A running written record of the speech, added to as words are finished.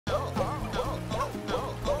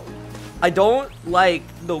I don't like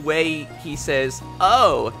the way he says,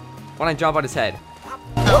 oh, when I jump on his head.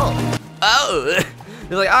 Oh.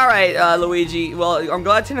 He's like, all right, Luigi. Well, I'm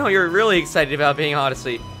glad to know you're really excited about being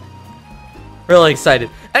Odyssey. Really excited.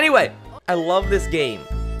 Anyway, I love this game,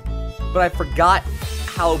 but I forgot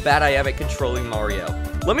how bad I am at controlling Mario.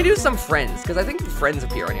 Let me do some friends, because I think friends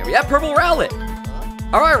appear on here. Yeah, purple Rowlet.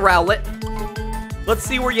 All right, Rowlet. Let's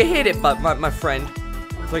see where you hit it, my friend.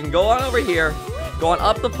 So I can go on over here, go on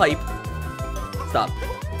up the pipe. Stop,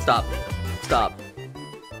 stop, stop.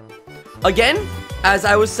 Again, as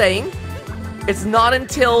I was saying, it's not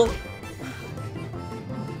until...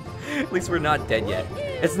 At least we're not dead yet.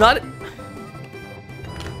 It's not...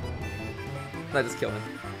 That just killed me.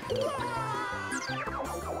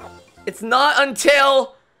 It's not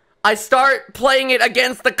until I start playing it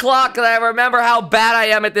against the clock that I remember how bad I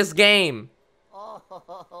am at this game.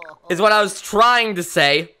 Is what I was trying to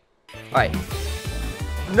say. Alright.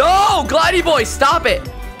 No! Glidey boy, stop it!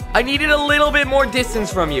 I needed a little bit more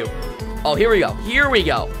distance from you. Oh, here we go. Here we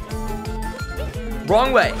go.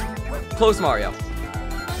 Wrong way. Close, Mario.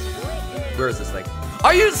 Where is this thing?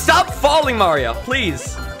 Are you... Stop falling, Mario,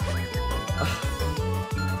 please.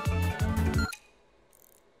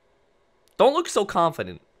 Don't look so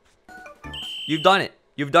confident. You've done it.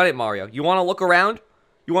 You've done it, Mario. You want to look around?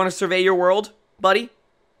 You want to survey your world, buddy?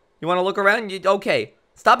 You want to look around? Okay.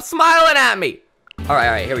 Stop smiling at me. All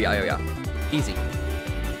right, here we go, here we go. Easy.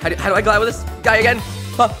 How do I glide with this guy again?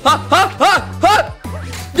 Ha, ha, ha, ha,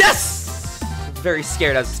 ha! Yes! I was very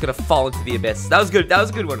scared I was just going to fall into the abyss. That was good. That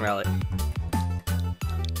was a good one, Rowlet.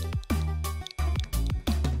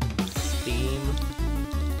 Steam.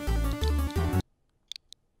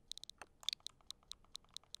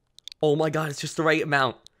 Oh my god, it's just the right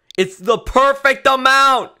amount. It's the perfect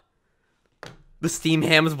amount! The steam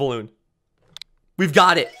hams balloon. We've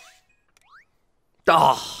got it.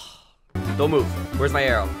 Oh. Don't move. Where's my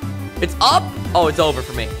arrow? It's up! Oh, it's over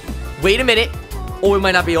for me. Wait a minute. Oh, it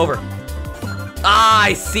might not be over. Ah,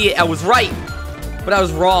 I see it. I was right. But I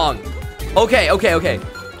was wrong. Okay, okay, okay.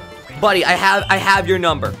 Buddy, I have your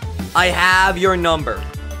number. I have your number.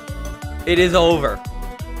 It is over.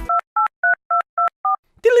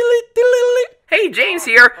 Hey, James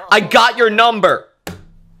here. I got your number.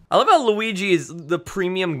 I love how Luigi is the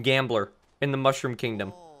premium gambler in the Mushroom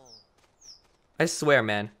Kingdom. I swear,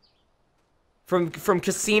 man. From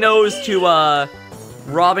casinos to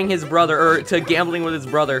robbing his brother, or to gambling with his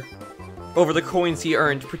brother over the coins he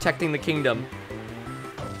earned, protecting the kingdom.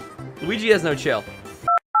 Luigi has no chill.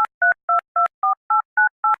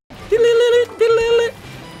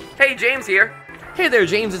 Hey, James here. Hey there,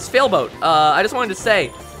 James. It's Failboat. I just wanted to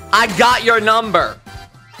say, I got your number.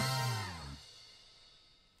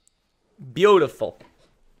 Beautiful.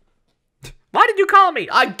 Why did you call me?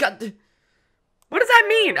 I got... What does that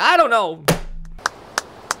mean? I don't know.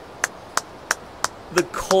 The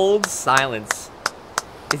cold silence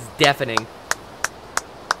is deafening.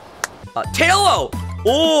 Tailo!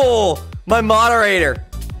 Oh, my moderator.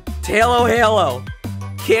 Tailo Halo.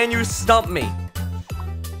 Can you stump me?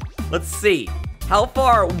 Let's see. How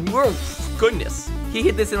far? Whoa, goodness. He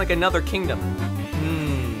hit this in like another kingdom.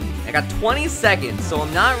 I got 20 seconds, so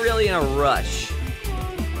I'm not really in a rush.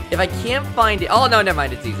 If I can't find it... Oh, no, never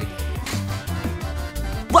mind. It's easy.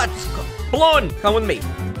 Let's go. Balloon, come with me.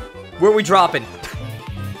 Where are we dropping?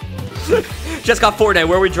 Just got Fortnite.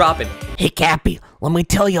 Where are we dropping? Hey, Cappy, let me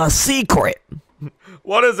tell you a secret.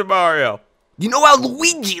 What is it, Mario? You know how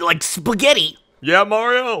Luigi likes spaghetti? Yeah,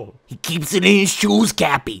 Mario. He keeps it in his shoes,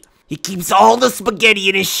 Cappy. He keeps all the spaghetti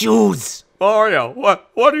in his shoes. Mario, what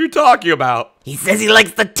are you talking about? He says he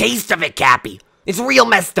likes the taste of it, Cappy. It's real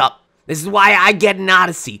messed up. This is why I get an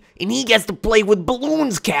Odyssey, and he gets to play with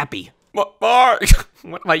balloons, Cappy. What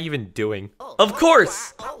am I even doing? Of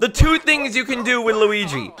course, the two things you can do with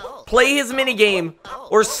Luigi. Play his minigame,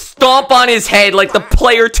 or stomp on his head like the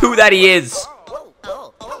player 2 that he is.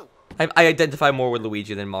 I identify more with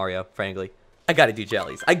Luigi than Mario, frankly. I gotta do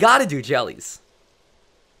jellies. I gotta do jellies.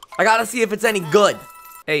 I gotta see if it's any good.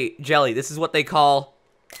 Hey, Jelly, this is what they call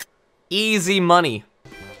easy money.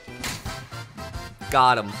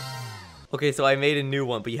 Got him. Okay, so I made a new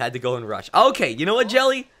one, but you had to go and rush. Okay, you know what,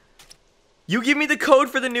 Jelly? You give me the code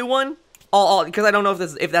for the new one. Because I don't know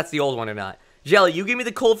if that's the old one or not. Jelly, you give me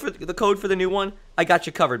the code for the new one. I got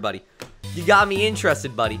you covered, buddy. You got me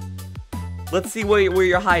interested, buddy. Let's see where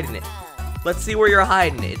you're hiding it. Let's see where you're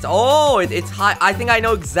hiding it. It's high. I think I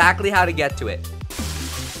know exactly how to get to it.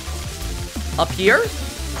 Up here?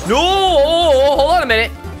 No! Hold on a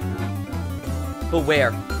minute. But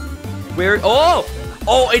where? Where? Oh,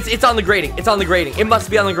 it's on the grating. It's on the grating. It must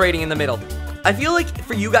be on the grating in the middle. I feel like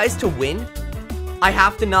for you guys to win, I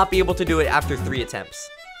have to not be able to do it after 3 attempts.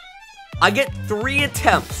 I get 3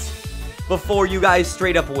 attempts before you guys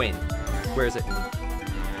straight up win. Where is it?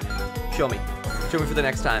 Show me. Show me for the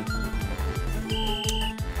next time.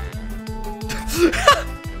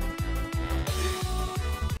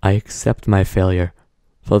 I accept my failure,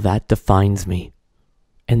 for that defines me.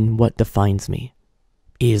 And what defines me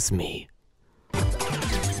is me.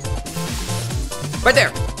 Right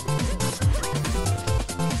there!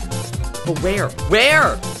 But where?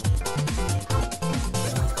 Where?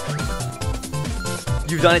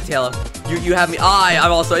 You've done it, Taylor. You have me.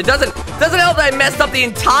 I'm also. It doesn't help that I messed up the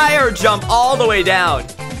entire jump all the way down.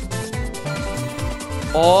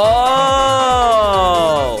 Oh!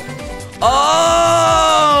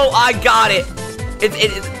 Oh! I got it.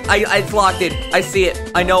 It's locked in. I see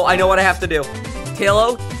it. I know what I have to do.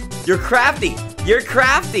 Taylor, you're crafty. You're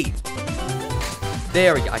crafty.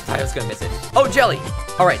 There we go. I thought I was gonna miss it. Oh, Jelly.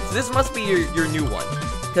 All right. So this must be your new one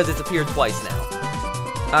because it's appeared twice now.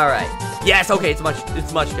 All right. Yes. Okay. It's much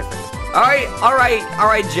different. All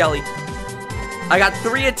right, Jelly. I got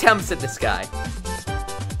 3 attempts at this guy.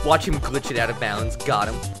 Watch him glitch it out of bounds. Got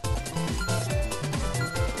him.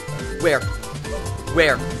 Where?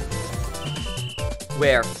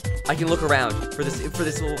 I can look around for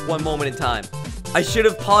this one moment in time. I should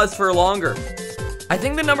have paused for longer. I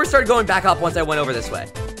think the number started going back up once I went over this way.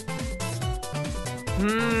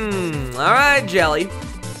 All right, Jelly.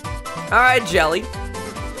 All right, Jelly.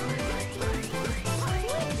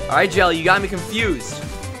 All right, Jelly, you got me confused.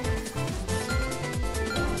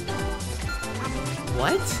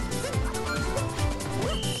 What?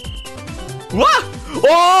 What?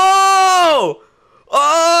 Oh!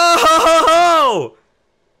 Oh!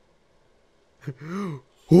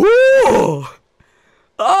 Ooh!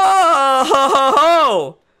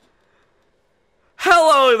 Oh!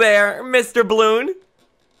 Hello there, Mr. Balloon.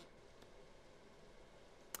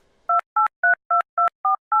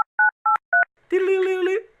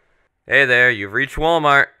 Hey there, you've reached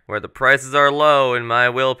Walmart, where the prices are low and my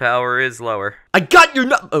willpower is lower. I got your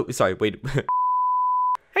oh, sorry, wait.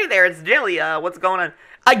 Hey there, it's Jelly, what's going on?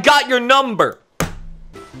 I got your number!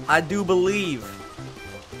 I do believe.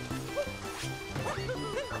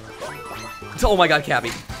 Oh my god,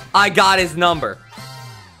 Cappy. I got his number.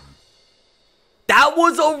 That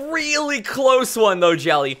was a really close one though,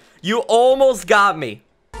 Jelly. You almost got me.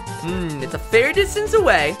 It's a fair distance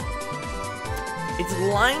away. It's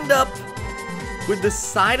lined up with the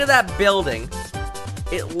side of that building.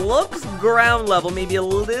 It looks ground level, maybe a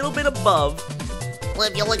little bit above. Well,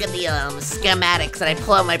 if you look at the schematics and I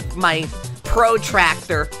pull out my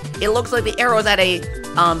protractor, it looks like the arrow's at a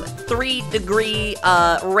 3-degree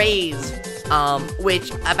raise,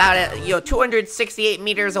 which about 268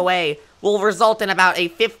 meters away will result in about a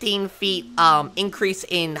 15 feet increase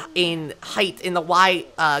in height in the Y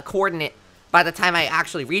coordinate by the time I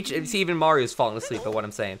actually reach it. See, even Mario's falling asleep at what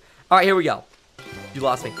I'm saying. All right, here we go. You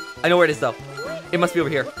lost me. I know where it is, though. It must be over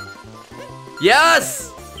here.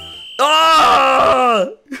 Yes!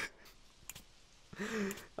 Oh!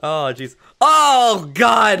 Oh, jeez. Oh,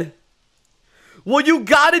 God. Well, you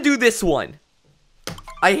gotta do this one.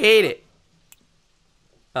 I hate it.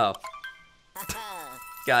 Oh.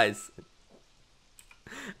 Guys.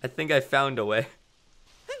 I think I found a way.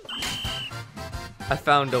 I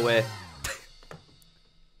found a way.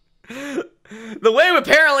 The wave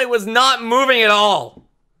apparently was not moving at all,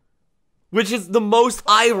 which is the most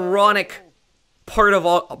ironic part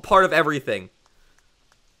of everything.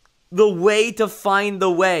 The way to find the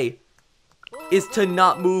way is to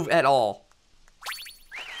not move at all.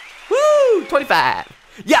 Woo! 25.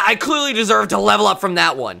 Yeah, I clearly deserve to level up from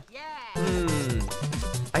that one.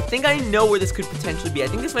 I think I know where this could potentially be. I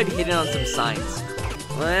think this might be hidden on some signs.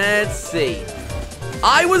 Let's see.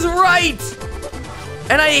 I was right!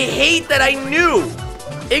 And I hate that I knew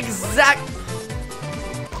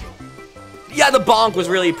Yeah, the bonk was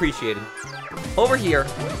really appreciated. Over here.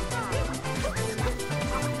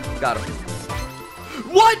 Got him.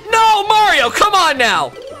 What? No, Mario, come on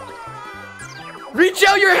now! Reach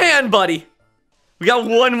out your hand, buddy. We got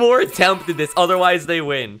one more attempt at this, otherwise they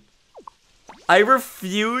win. I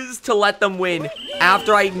refuse to let them win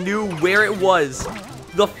after I knew where it was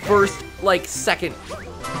the first, second.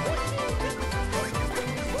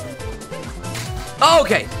 Oh,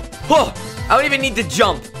 okay. Oh, I don't even need to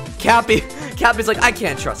jump. Cappy's like, I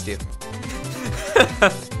can't trust you.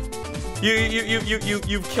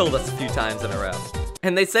 You've killed us a few times in a row.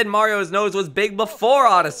 And they said Mario's nose was big before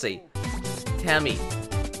Odyssey. Tammy,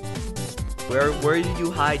 where did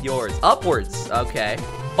you hide yours? Upwards. Okay.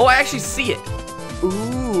 Oh, I actually see it.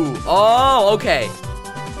 Ooh. Oh, okay.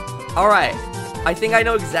 All right. I think I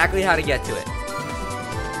know exactly how to get to it.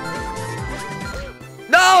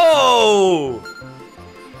 No!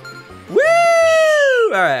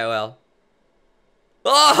 Woo! Alright, well.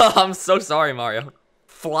 Oh, I'm so sorry, Mario.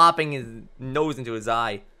 Flopping his nose into his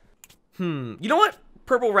eye. You know what?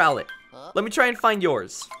 Purple Rowlet. Let me try and find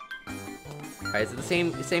yours. Alright, is it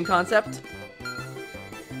the same concept?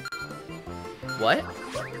 What?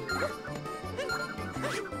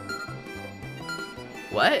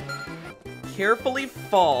 What? Carefully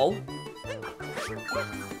fall.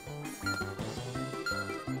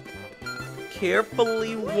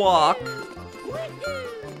 Carefully walk.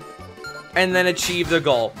 And then achieve the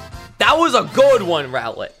goal. That was a good one,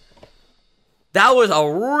 Rowlet. That was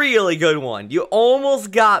a really good one. You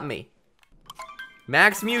almost got me.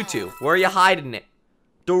 Max Mewtwo, where are you hiding it?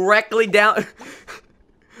 Directly down.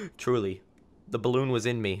 Truly, the balloon was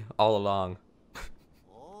in me all along.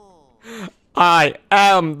 I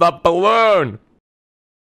am the balloon.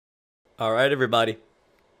 Alright, everybody.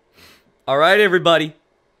 Alright, everybody.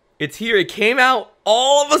 It's here. It came out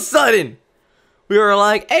all of a sudden. We were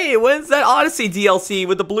like, hey, when's that Odyssey DLC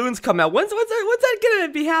with the balloons come out? When's that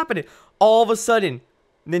gonna be happening? All of a sudden,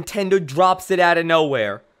 Nintendo drops it out of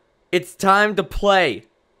nowhere. It's time to play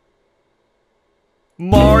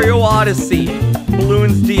Mario Odyssey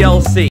Balloons DLC.